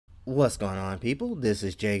What's going on, people? This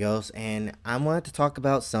is Jagos, and I wanted to talk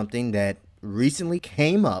about something that recently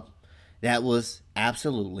came up that was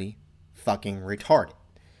absolutely fucking retarded.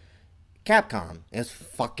 Capcom is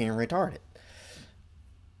fucking retarded.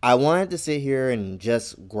 I wanted to sit here and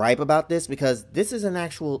just gripe about this because this is an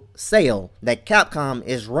actual sale that Capcom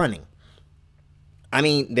is running. I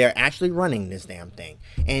mean, they're actually running this damn thing.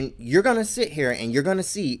 And you're going to sit here and you're going to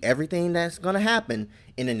see everything that's going to happen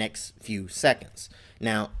in the next few seconds.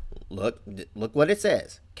 Now, look what it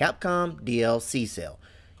says. Capcom DLC sale.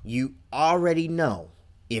 You already know,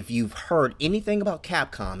 if you've heard anything about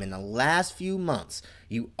Capcom in the last few months,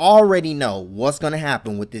 you already know what's going to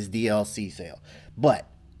happen with this DLC sale. But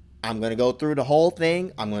I'm going to go through the whole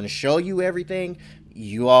thing. I'm going to show you everything.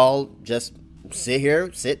 You all just sit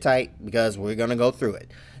here, sit tight, because we're going to go through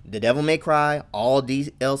it. The Devil May Cry all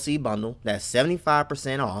DLC bundle, that's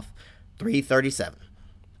 75% off, $337.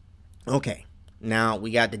 Okay, now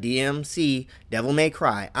we got the DMC Devil May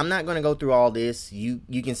Cry. I'm not going to go through all this. You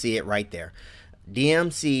can see it right there.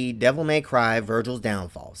 DMC Devil May Cry Virgil's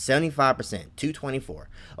Downfall, 75%, $224.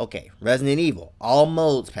 Okay, Resident Evil all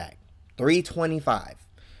modes pack, $325.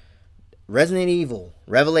 Resident Evil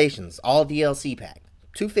Revelations all DLC pack,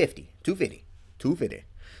 $250.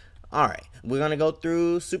 Alright, we're going to go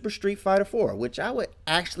through Super Street Fighter 4, which I would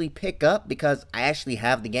actually pick up because I actually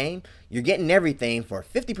have the game. You're getting everything for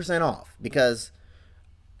 50% off, because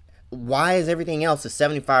why is everything else is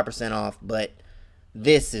 75% off, but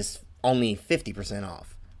this is only 50%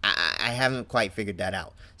 off? I haven't quite figured that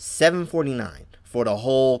out. $749 for the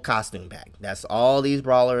whole costume pack. That's all these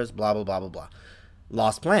brawlers, blah, blah, blah, blah, blah.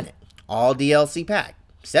 Lost Planet, all DLC pack,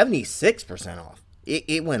 76% off.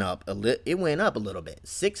 It went up a little bit,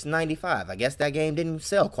 $695. I guess that game didn't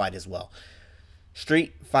sell quite as well.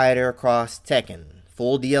 Street Fighter Cross Tekken,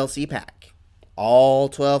 full DLC pack, all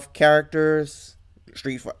 12 characters,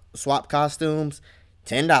 street swap costumes,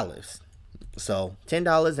 $10. So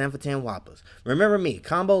 $10 and for 10 whoppers. Remember Me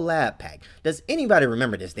Combo Lab Pack. Does anybody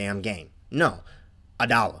remember this damn game? No.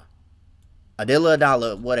 $1.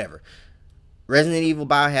 $1, whatever. Resident Evil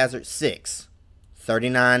Biohazard 6,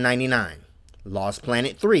 $39.99. Lost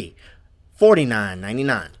Planet 3,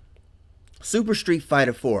 $49.99. Super Street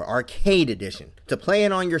Fighter 4 Arcade Edition to play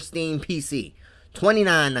it on your Steam PC,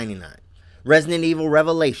 $29.99. Resident Evil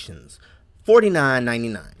Revelations,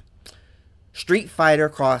 $49.99. Street Fighter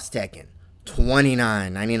Cross Tekken,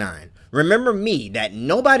 $29.99. Remember Me that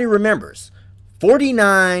nobody remembers,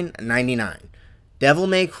 $49.99. Devil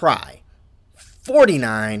May Cry,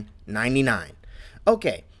 $49.99.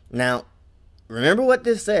 Okay, now remember what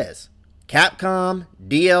this says. Capcom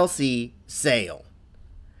DLC sale.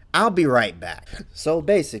 I'll be right back. So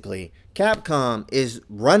basically, Capcom is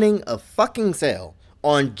running a fucking sale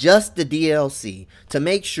on just the DLC to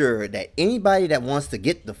make sure that anybody that wants to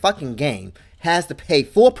get the fucking game has to pay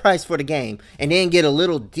full price for the game and then get a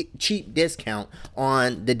little cheap discount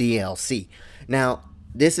on the DLC. Now,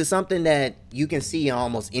 this is something that you can see in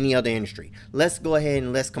almost any other industry. Let's go ahead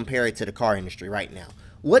and let's compare it to the car industry right now.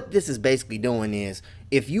 What this is basically doing is,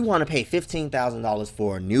 if you want to pay $15,000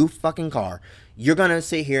 for a new fucking car, you're going to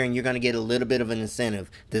sit here and you're going to get a little bit of an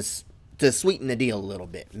incentive to sweeten the deal a little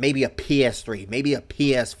bit. Maybe a PS3, maybe a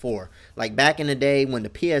PS4. Like back in the day when the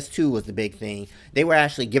PS2 was the big thing, they were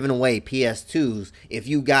actually giving away PS2s if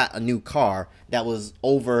you got a new car that was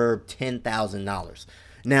over $10,000.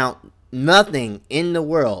 Now, nothing in the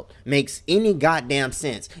world makes any goddamn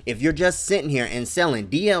sense if you're just sitting here and selling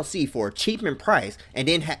DLC for a cheaper price and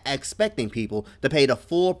then expecting people to pay the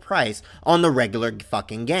full price on the regular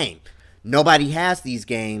fucking game. Nobody has these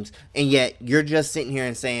games, and yet you're just sitting here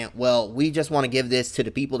and saying, well, we just want to give this to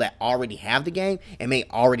the people that already have the game and may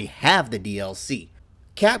already have the DLC.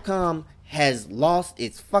 Capcom has lost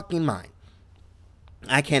its fucking mind.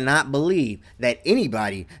 I cannot believe that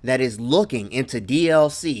anybody that is looking into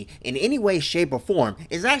DLC in any way, shape, or form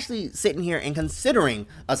is actually sitting here and considering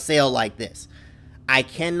a sale like this. I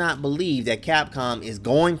cannot believe that Capcom is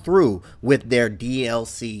going through with their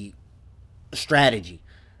DLC strategy.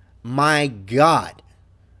 My God,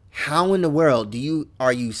 how in the world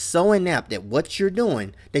are you so inept at what you're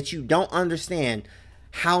doing that you don't understand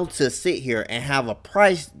how to sit here and have a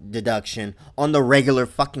price deduction on the regular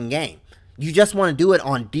fucking game? You just want to do it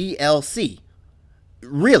on DLC.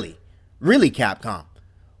 Really, Capcom.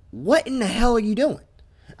 What in the hell are you doing?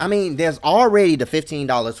 I mean, there's already the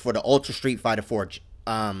 $15 for the Ultra Street Fighter 4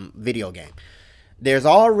 video game. There's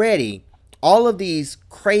already all of these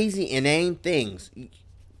crazy inane things.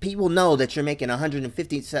 People know that you're making you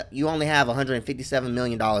only have $157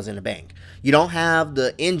 million in the bank. You don't have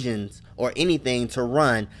the engines or anything to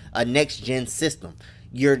run a next-gen system.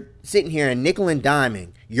 you're sitting here and nickel and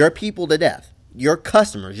diming your people to death, your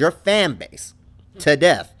customers, your fan base to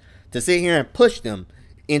death, to sit here and push them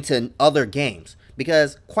into other games.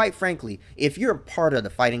 Because quite frankly, if you're a part of the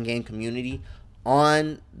fighting game community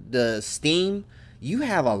on the Steam, you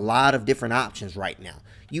have a lot of different options right now.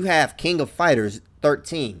 You have King of Fighters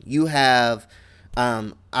 13. You have,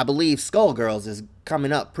 I believe Skullgirls is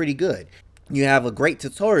coming up pretty good. You have a great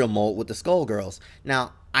tutorial mode with the Skullgirls.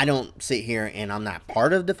 Now, I don't sit here and I'm not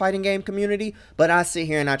part of the fighting game community, but I sit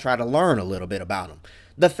here and I try to learn a little bit about them.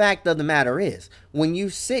 The fact of the matter is, when you're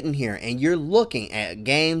sitting here and you're looking at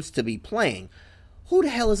games to be playing, who the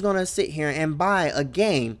hell is going to sit here and buy a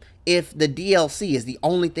game if the DLC is the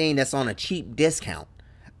only thing that's on a cheap discount?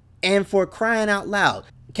 And for crying out loud,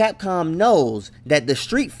 Capcom knows that the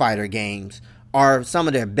Street Fighter games are some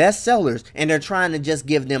of their best sellers, and they're trying to just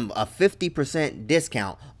give them a 50%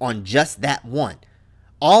 discount on just that one.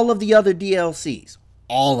 All of the other DLCs,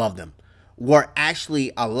 all of them, were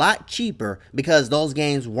actually a lot cheaper because those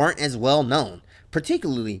games weren't as well known.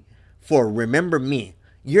 Particularly for Remember Me.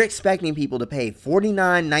 You're expecting people to pay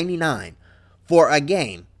 $49.99 for a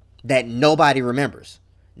game that nobody remembers.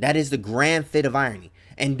 That is the grand fit of irony.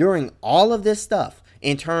 And during all of this stuff,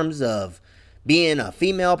 in terms of being a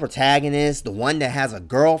female protagonist, the one that has a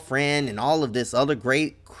girlfriend, and all of this other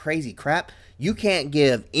great crazy crap, you can't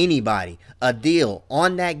give anybody a deal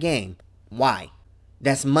on that game. Why?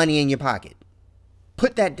 That's money in your pocket.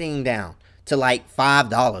 Put that thing down to like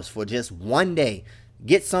 $5 for just one day.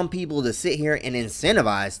 Get some people to sit here and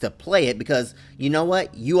incentivize to play it, because you know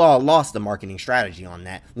what? You all lost the marketing strategy on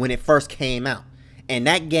that when it first came out. And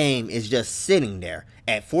that game is just sitting there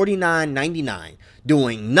at $49.99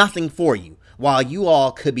 doing nothing for you, while you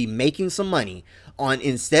all could be making some money on,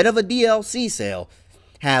 instead of a DLC sale,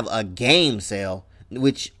 have a game sale,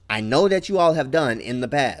 which I know that you all have done in the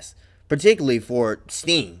past, particularly for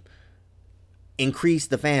Steam. Increase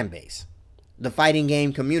the fan base. The fighting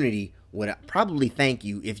game community would probably thank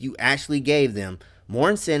you if you actually gave them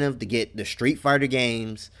more incentive to get the Street Fighter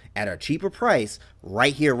games at a cheaper price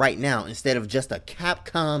right here, right now, instead of just a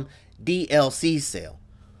Capcom DLC sale.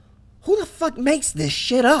 Who the fuck makes this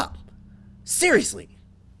shit up? Seriously.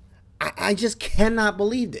 I just cannot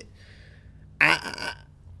believe it.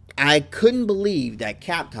 I couldn't believe that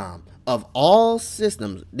Capcom, of all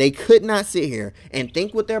systems, they could not sit here and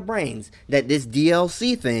think with their brains that this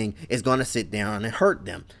DLC thing is going to sit down and hurt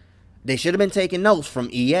them. They should have been taking notes from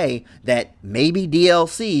EA that maybe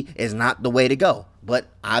DLC is not the way to go. But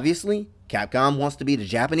obviously, Capcom wants to be the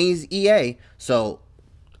Japanese EA. So,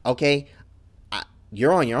 okay,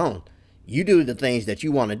 you're on your own. You do the things that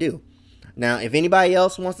you want to do. Now, if anybody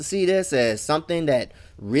else wants to see this as something that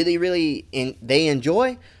really they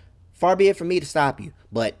enjoy, far be it from me to stop you.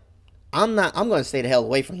 But I'm going to stay the hell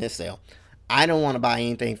away from this sale. I don't want to buy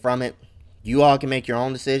anything from it. You all can make your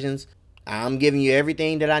own decisions. I'm giving you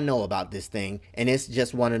everything that I know about this thing, and it's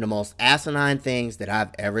just one of the most asinine things that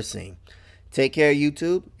I've ever seen. Take care,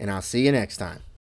 YouTube, and I'll see you next time.